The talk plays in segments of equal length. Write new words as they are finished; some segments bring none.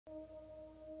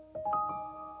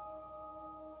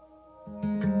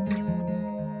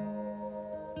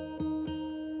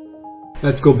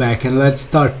let's go back and let's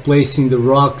start placing the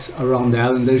rocks around the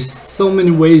island. There's so many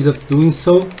ways of doing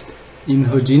so in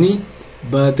Houdini,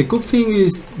 but the cool thing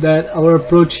is that our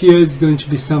approach here is going to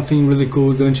be something really cool.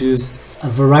 We're going to use a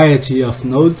variety of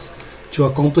nodes to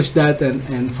accomplish that,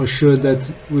 and for sure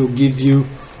that will give you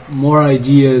more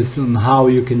ideas on how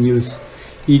you can use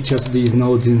each of these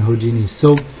nodes in Houdini.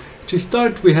 So to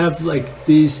start, we have like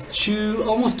these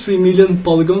almost 3 million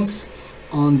polygons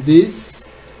on this.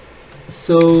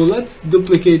 So let's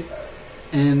duplicate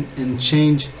and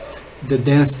change the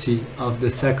density of the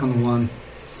second one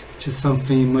to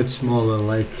something much smaller,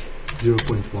 like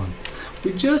 0.1.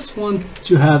 We just want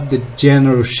to have the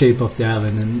general shape of the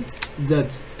island, and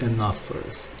that's enough for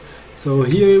us. So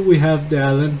here we have the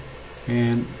island,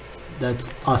 and that's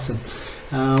awesome.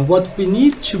 What we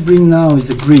need to bring now is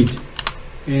a grid,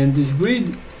 and this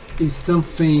grid is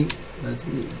something, let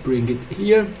me bring it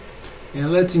here,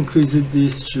 and let's increase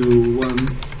this to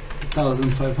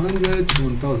 1500 to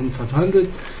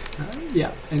 1500.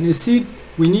 Yeah, and you see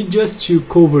we need just to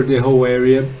cover the whole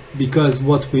area, because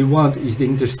what we want is the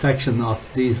intersection of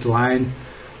this line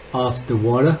of the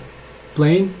water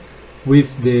plane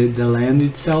with the land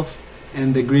itself,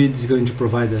 and the grid is going to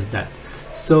provide us that.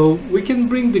 So we can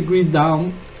bring the grid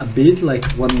down a bit, like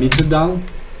 1 meter down,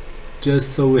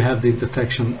 just so we have the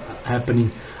intersection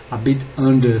happening a bit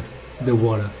under the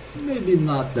water. Maybe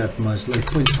not that much, like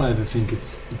 0.5, I think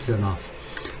it's enough.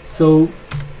 So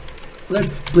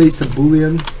let's place a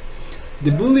boolean.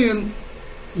 The boolean,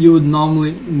 you would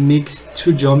normally mix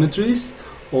two geometries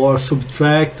or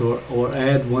subtract or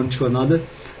add one to another,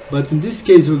 but in this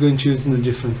case we're going to use in a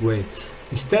different way.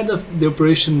 Instead of the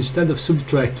operation, instead of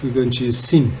subtract, we're going to use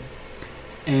sim.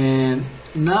 And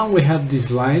now we have this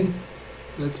line.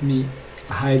 Let me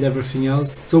hide everything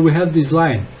else. So we have this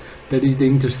line that is the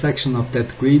intersection of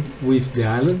that grid with the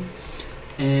island,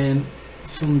 and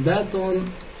from that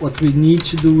on what we need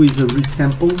to do is a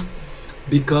resample,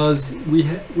 because we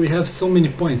have so many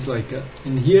points, like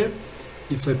in here,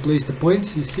 if I place the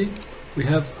points, you see we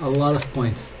have a lot of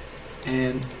points,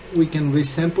 and we can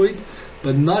resample it,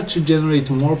 but not to generate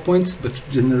more points, but to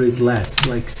generate less,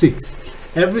 like 6.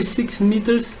 Every 6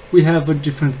 meters we have a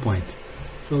different point.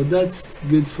 So that's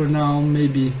good for now,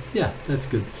 maybe, yeah, that's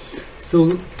good.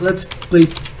 So let's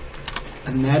place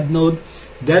an add node.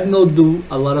 That node do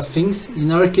a lot of things.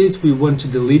 In our case, we want to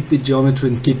delete the geometry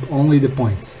and keep only the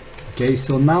points. Okay,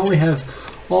 so now we have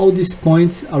all these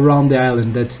points around the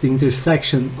island. That's the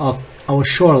intersection of our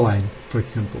shoreline, for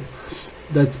example.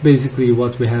 That's basically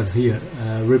what we have here,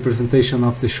 representation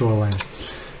of the shoreline.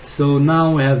 So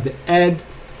now we have the add,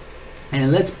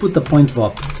 and let's put a point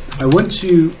VOP. I want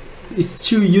to, it's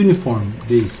too uniform,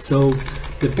 this. So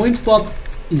the point VOP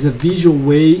is a visual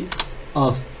way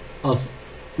of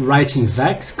writing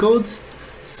VFX codes.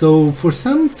 So for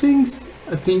some things,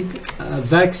 I think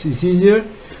VFX is easier.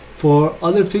 For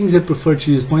other things, I prefer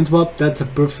to use point VOP. That's a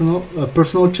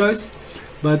personal choice,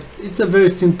 but it's a very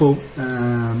simple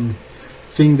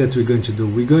thing that we're going to do.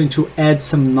 We're going to add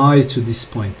some noise to this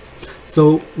point.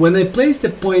 So when I place the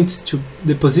point to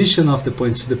the position of the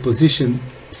point to the position,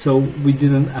 so we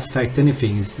didn't affect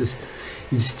anything. It's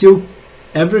still,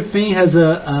 everything has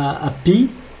a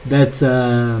P that's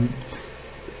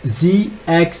Z,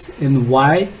 X, and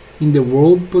Y in the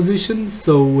world position.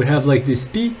 So we have like this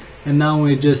P, and now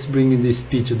we're just bringing this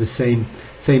P to the same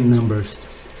numbers,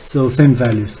 so same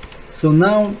values. So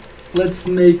now let's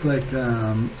make like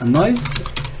a noise,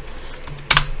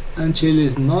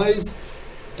 anti-alias noise,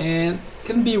 and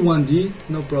can be 1D,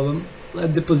 no problem.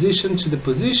 Let the position to the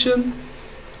position,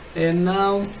 and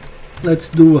now let's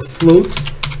do a float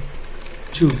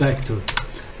to vector.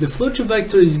 The float to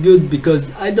vector is good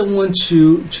because I don't want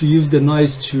to use the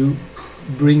noise to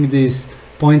bring these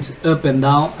points up and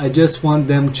down. I just want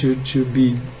them to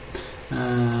be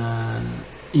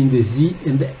in the Z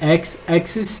and the X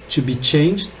axis to be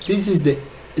changed. This is the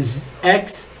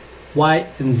X, Y,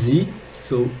 and Z.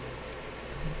 So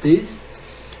this,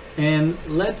 and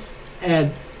let's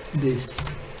add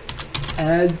this.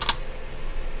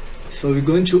 So we're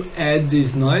going to add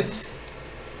this noise.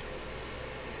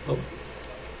 Oh,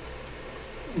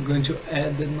 I'm going to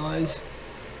add the noise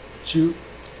to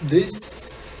this.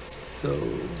 So,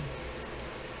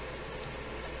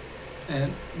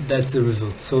 and that's the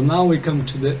result. So now we come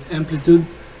to the amplitude,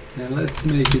 and let's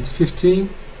make it 15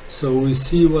 so we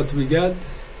see what we got,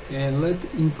 and let's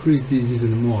increase this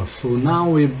even more. So now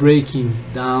we're breaking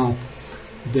down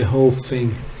the whole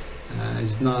thing.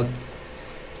 It's not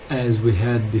as we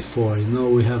had before, you know,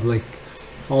 we have like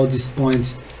all these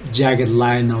points, jagged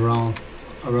line around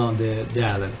the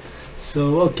island.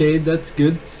 So okay, that's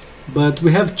good, but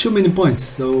we have too many points,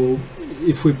 so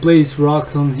if we place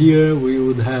rocks on here, we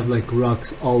would have like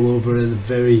rocks all over in a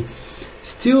very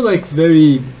still like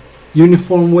very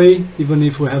uniform way, even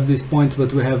if we have these points,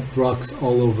 but we have rocks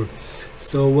all over.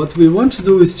 So what we want to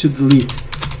do is to delete,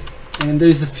 and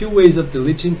there's a few ways of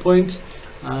deleting points.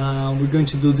 We're going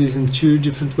to do this in two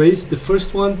different ways. The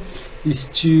first one is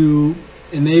to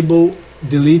enable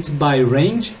delete by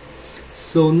range.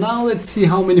 So now let's see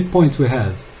how many points we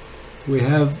have. We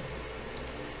have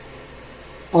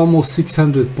almost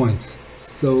 600 points.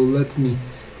 So let me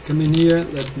come in here,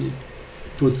 let me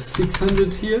put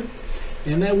 600 here,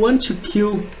 and I want to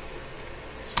kill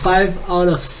 5 out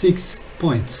of 6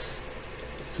 points.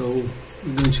 So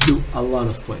we're going to kill a lot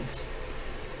of points.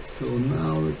 So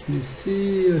now let me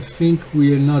see, I think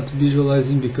we are not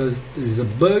visualizing because there is a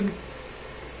bug.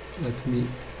 Let me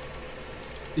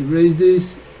erase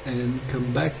this and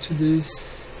come back to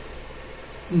this.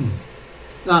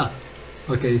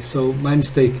 Okay, so my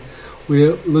mistake.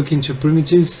 We're looking to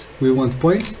primitives, we want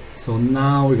points, so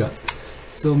now we got.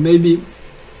 So maybe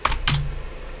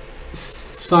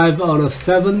 5 out of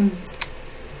 7.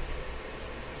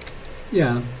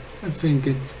 Yeah, I think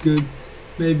it's good.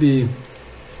 Maybe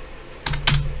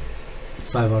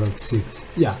 5 out of 6.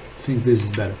 Yeah, I think this is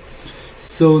better.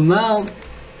 So now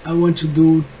I want to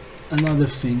do another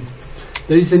thing.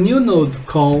 There is a new node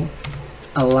called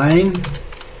align,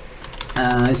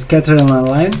 scatter and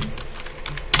align.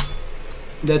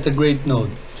 That's a great node.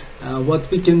 What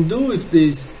we can do with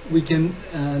this, we can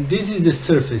this is the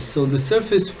surface. So the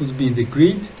surface would be the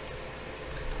grid,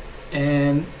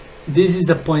 and this is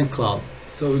the point cloud.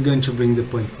 So we're going to bring the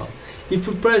point cloud. If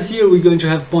we press here, we're going to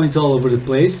have points all over the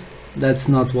place. That's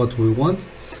not what we want.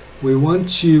 We want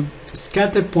to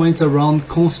scatter points around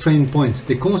constraint points.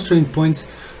 The constraint points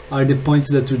are the points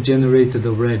that we generated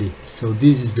already. So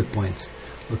this is the point.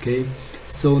 Okay,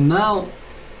 so now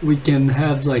we can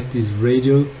have like this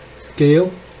radial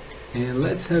scale, and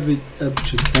let's have it up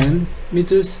to 10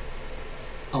 meters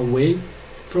away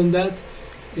from that,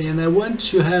 and I want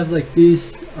to have like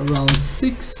this around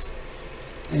 6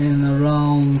 and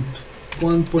around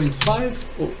 1.5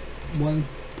 or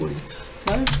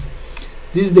 1.5.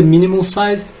 This is the minimal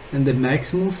size and the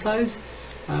maximum size.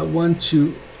 I want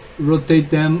to rotate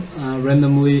them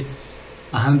randomly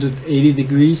 180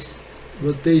 degrees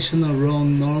rotation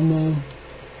around normal.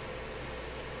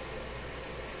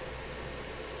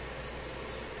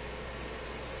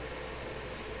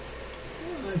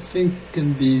 I think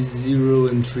can be 0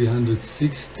 and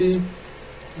 360.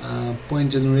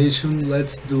 Point generation,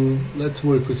 let's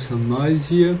work with some noise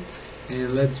here,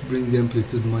 and let's bring the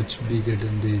amplitude much bigger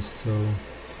than this. So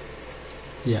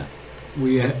yeah,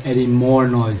 we are adding more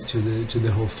noise to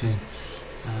the whole thing.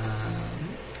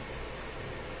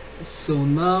 So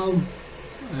now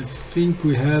I think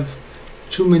we have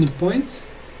too many points,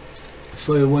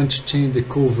 so I want to change the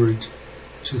coverage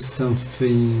to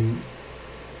something.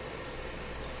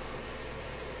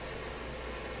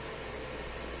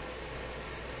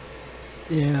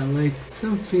 Yeah, like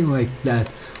something like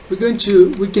that. We can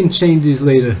change this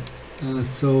later.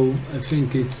 So I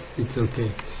think it's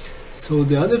okay. So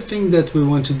the other thing that we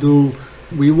want to do,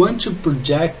 we want to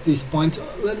project these points.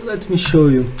 Let me show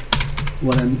you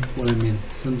what I mean.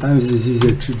 Sometimes it's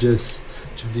easier to just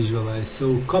visualize.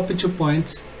 So copy 2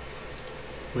 points.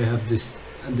 We have this.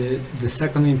 The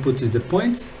second input is the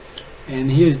points,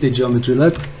 and here's the geometry.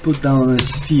 Let's put down a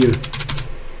sphere.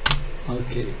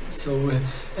 Okay. So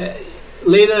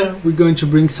later we're going to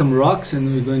bring some rocks,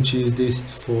 and we're going to use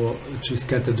this to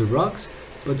scatter the rocks.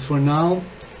 But for now,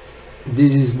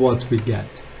 this is what we get.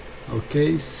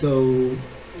 Okay. So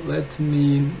let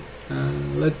me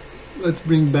let's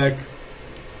bring back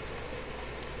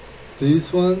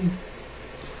this one,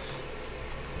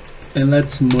 and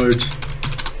let's merge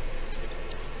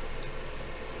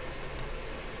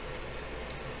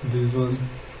this one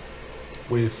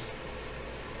with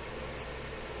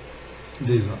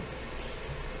this one.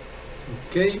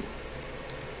 Okay,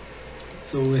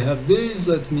 so we have this.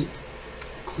 Let me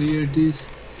clear this.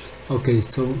 Okay,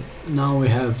 so now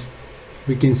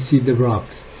we can see the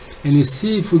rocks, and you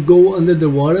see if we go under the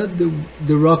water,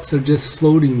 the rocks are just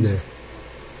floating there.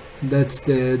 That's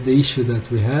the issue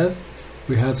that we have.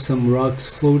 We have some rocks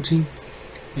floating,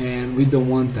 and we don't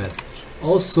want that.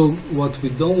 Also, what we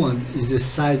don't want is the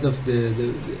size of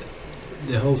the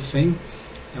whole thing.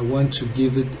 I want to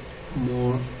give it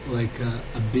more like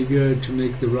a bigger, to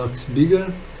make the rocks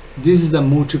bigger. This is a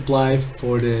multiply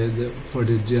for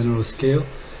the general scale,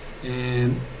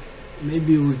 and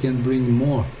maybe we can bring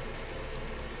more.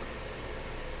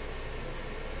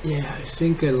 Yeah, I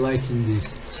think I liking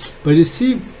this. But you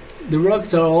see, the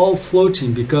rocks are all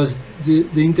floating because the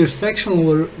intersection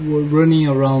were running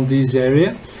around this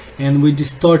area, and we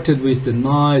distorted with the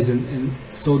noise, and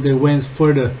so they went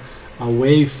further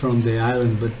away from the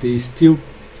island, but they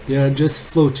are just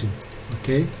floating.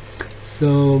 Okay,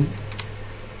 so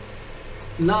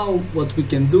now what we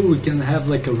can do, we can have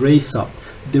like a ray saw.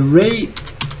 The ray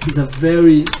is a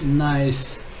very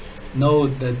nice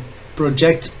node that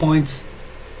projects points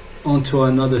onto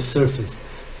another surface.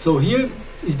 So here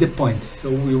is the point, so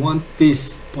we want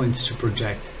these points to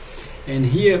project, and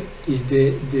here is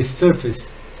the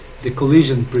surface, the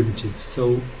collision primitive.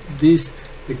 So the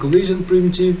collision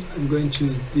primitive, I'm going to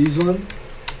choose this one.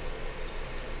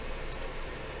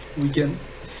 We can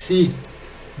see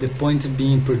the points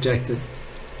being projected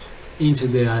into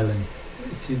the island.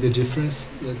 See the difference?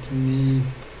 Let me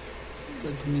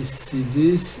see.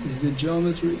 This is the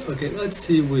geometry. Okay, let's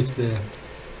see with the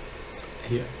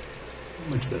here.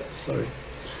 Much better, sorry.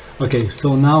 Okay,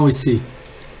 so now we see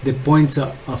the points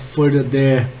are further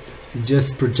there,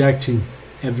 just projecting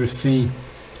everything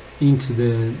into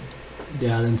the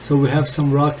island. So we have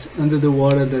some rocks under the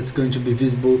water that's going to be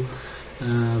visible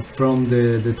from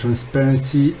the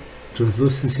translucency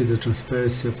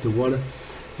of the water,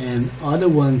 and other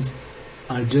ones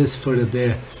are just further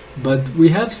there. But we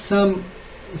have some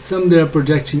that are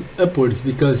projecting upwards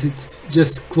because it's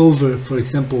just closer. For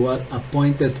example, a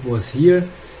point that was here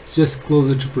is just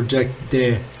closer to project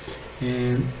there,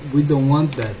 and we don't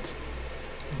want that.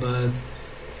 But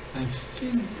I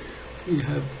think we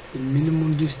have the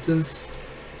minimum distance.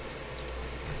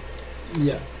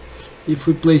 Yeah, if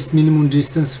we place minimum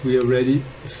distance, we already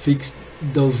fixed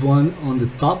those one on the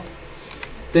top.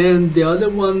 Then the other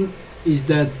one is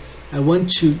that I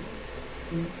want to,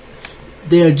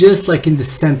 they are just like in the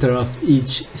center of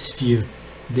each sphere.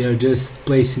 They are just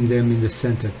placing them in the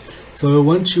center. So I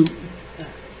want to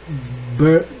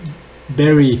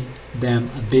bury them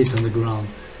a bit on the ground.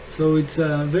 So it's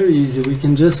very easy. We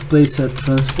can just place a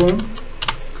transform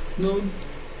node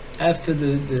after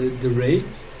the ray,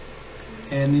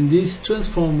 and in this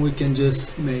transform we can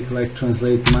just make like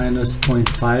translate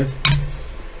 -0.5.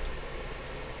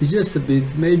 It's just a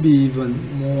bit, maybe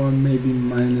even more, maybe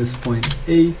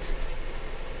 -0.8.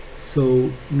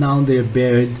 So now they're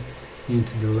buried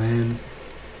into the land,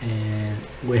 and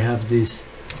we have this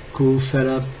cool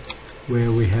setup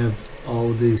where we have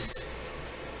all these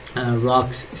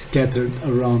rocks scattered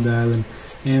around the island.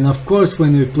 And of course,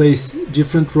 when we place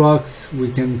different rocks,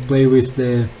 we can play with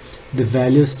the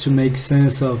values to make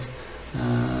sense of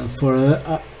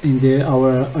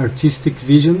our artistic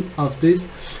vision of this.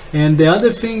 And the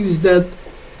other thing is that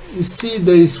you see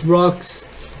there is rocks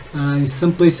in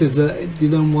some places that I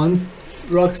didn't want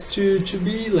rocks to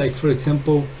be, like for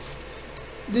example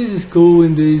this is cool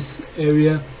in this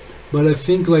area, but I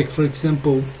think like for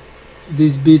example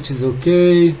this beach is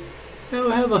okay.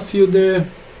 I have a few there,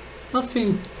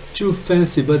 nothing too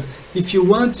fancy, but if you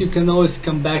want you can always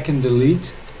come back and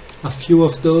delete a few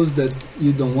of those that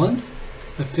you don't want.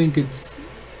 I think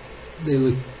they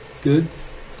look good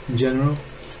in general,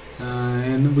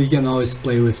 and we can always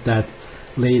play with that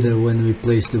later when we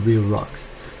place the real rocks.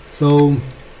 So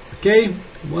okay,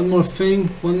 one more thing,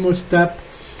 one more step,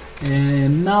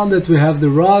 and now that we have the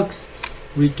rocks,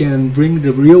 we can bring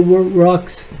the real world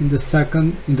rocks in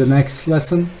the next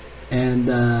lesson, and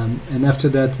after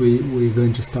that we're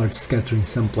going to start scattering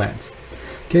some plants.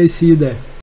 Okay, see you there.